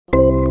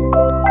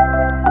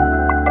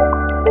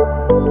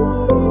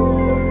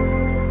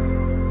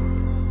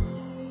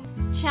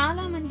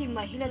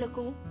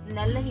మహిళలకు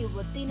నల్లని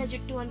ఒత్తైన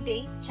జుట్టు అంటే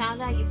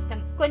చాలా ఇష్టం.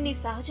 కొన్ని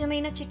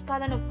సహజమైన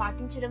చిట్కాలను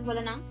పాటించడం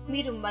వలన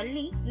మీరు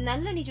మళ్ళీ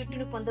నల్లని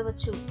జుట్టును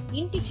పొందవచ్చు.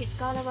 ఇంటి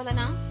చిట్కాల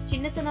వలన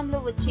చిన్నతనంలో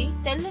వచ్చే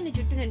తెల్లని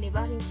జుట్టును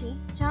నివారించి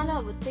చాలా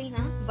ఒత్తైన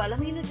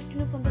బలమైన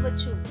జుట్టును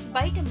పొందవచ్చు.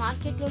 బయట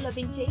మార్కెట్ లో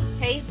లభించే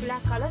హెయిర్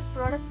బ్లాక్ కలర్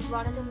ప్రొడక్ట్స్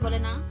వాడటం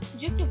వలన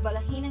జుట్టు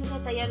బలహీనంగా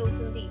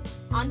తయారవుతుంది.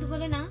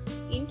 అందువలన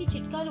ఇంటి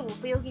చిట్కాలు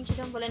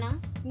ఉపయోగించడం వలన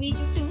మీ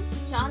జుట్టు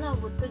చాలా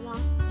ఒత్తుగా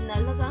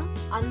నల్లగా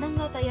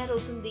అందంగా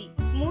తయారవుతుంది.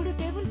 3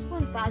 టేబుల్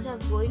స్పూన్ తాజా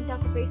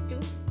గోరింటాకు పేస్ట్,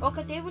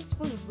 1 టేబుల్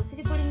స్పూన్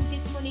ఉసిరి పొడిని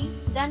తీసుకుని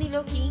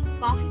దానిలోకి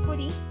కాఫీ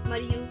పొడి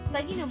మరియు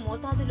తగిన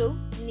మోతాదులో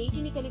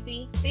నీటిని కలిపి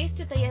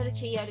పేస్ట్ తయారు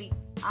చేయాలి.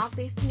 ఆ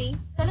పేస్ట్ ని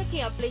తలకి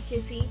అప్లై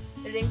చేసి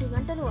 2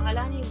 గంటలు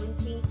అలానే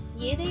ఉంచి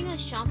ఏదైనా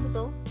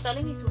షాంపుతో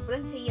తలని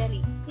శుభ్రం చేయాలి.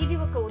 ఇది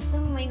ఒక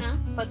ఉత్తమమైన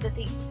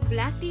పద్ధతి.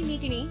 బ్లాక్ టీ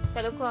నీటిని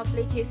తలకు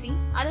అప్లై చేసి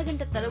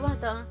అరగంట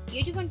తర్వాత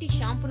ఎటువంటి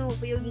షాంపును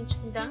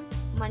ఉపయోగించకుండా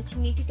మంచి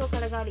నీటితో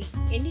కడగాలి.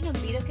 ఎండిన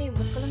బీరకాయ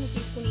ముక్కలను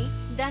తీసుకుని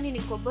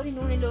దానిని కొబ్బరి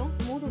నూనెలో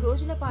 3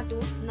 రోజుల పాటు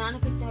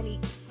నానబెట్టాలి.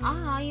 ఆ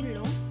ఆయిల్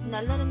లో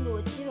నల్ల రంగు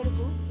వచ్చే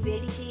వరకు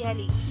వేడి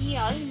చేయాలి. ఈ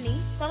ఆయిల్ ని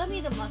తల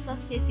మీద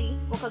మసాజ్ చేసి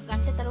 1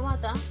 గంట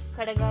తర్వాత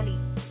కడగాలి.